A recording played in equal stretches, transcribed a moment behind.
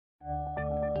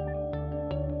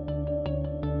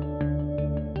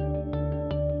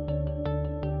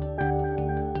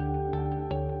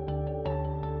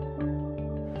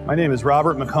My name is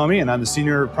Robert McComey, and I'm the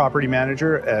Senior Property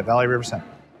Manager at Valley River Center.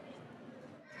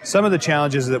 Some of the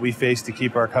challenges that we face to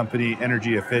keep our company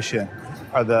energy efficient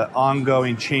are the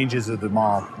ongoing changes of the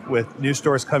mall, with new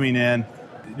stores coming in,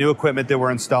 new equipment that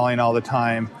we're installing all the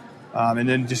time, and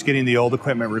then just getting the old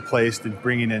equipment replaced and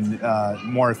bringing in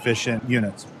more efficient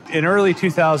units. In early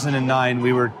 2009,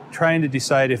 we were trying to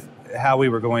decide how we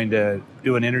were going to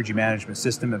do an energy management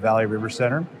system at Valley River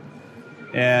Center.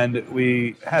 And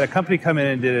we had a company come in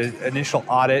and did an initial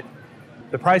audit.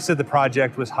 The price of the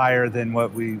project was higher than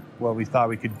what we thought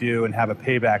we could do and have a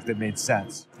payback that made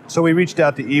sense. So we reached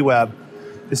out to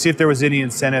EWEB to see if there was any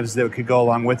incentives that could go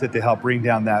along with it to help bring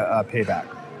down that payback.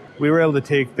 We were able to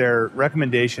take their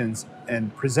recommendations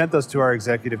and present those to our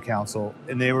executive council,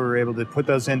 and they were able to put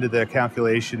those into the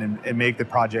calculation and make the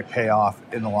project pay off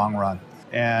in the long run.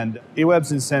 And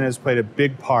EWEB's incentives played a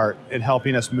big part in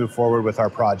helping us move forward with our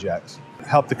projects.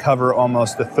 Helped to cover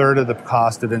almost a third of the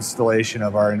cost of installation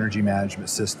of our energy management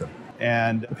system.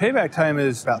 And the payback time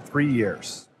is about 3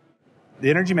 years. The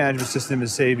energy management system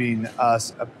is saving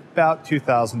us about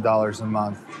 $2,000 a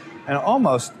month and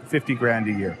almost 50 grand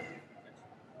a year.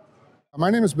 My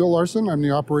name is Bill Larson. I'm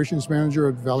the operations manager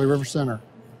at Valley River Center.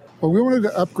 Well, we wanted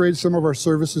to upgrade some of our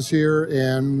services here,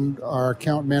 and our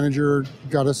account manager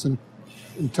got us in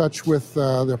touch with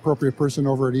the appropriate person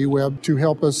over at EWEB to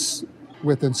help us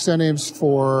with incentives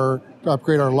to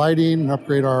upgrade our lighting and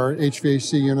upgrade our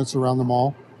HVAC units around the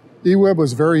mall. EWEB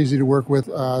was very easy to work with.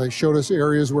 They showed us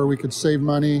areas where we could save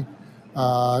money,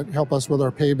 help us with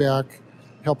our payback,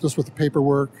 helped us with the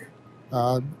paperwork.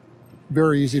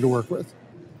 Very easy to work with.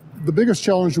 The biggest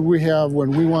challenge we have when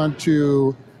we want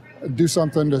to do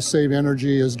something to save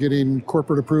energy is getting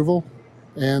corporate approval,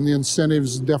 and the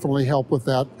incentives definitely help with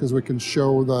that because we can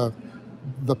show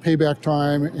the payback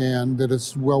time and that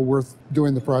it's well worth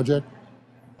doing the project.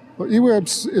 Well,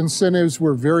 EWEB's incentives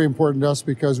were very important to us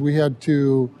because we had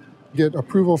to get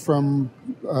approval from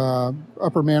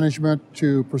upper management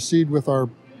to proceed with our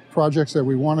projects that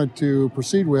we wanted to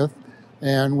proceed with,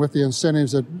 and with the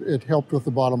incentives it helped with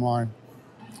the bottom line.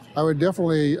 I would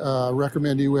definitely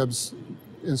recommend EWEB's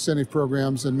incentive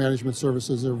programs and management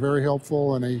services. They're very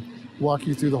helpful and they walk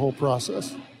you through the whole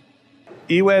process.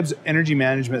 EWEB's energy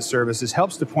management services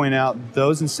helps to point out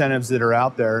those incentives that are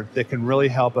out there that can really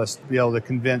help us be able to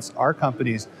convince our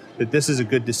companies that this is a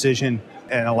good decision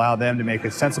and allow them to make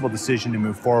a sensible decision to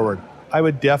move forward. I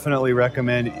would definitely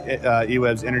recommend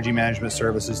EWEB's energy management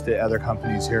services to other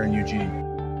companies here in Eugene.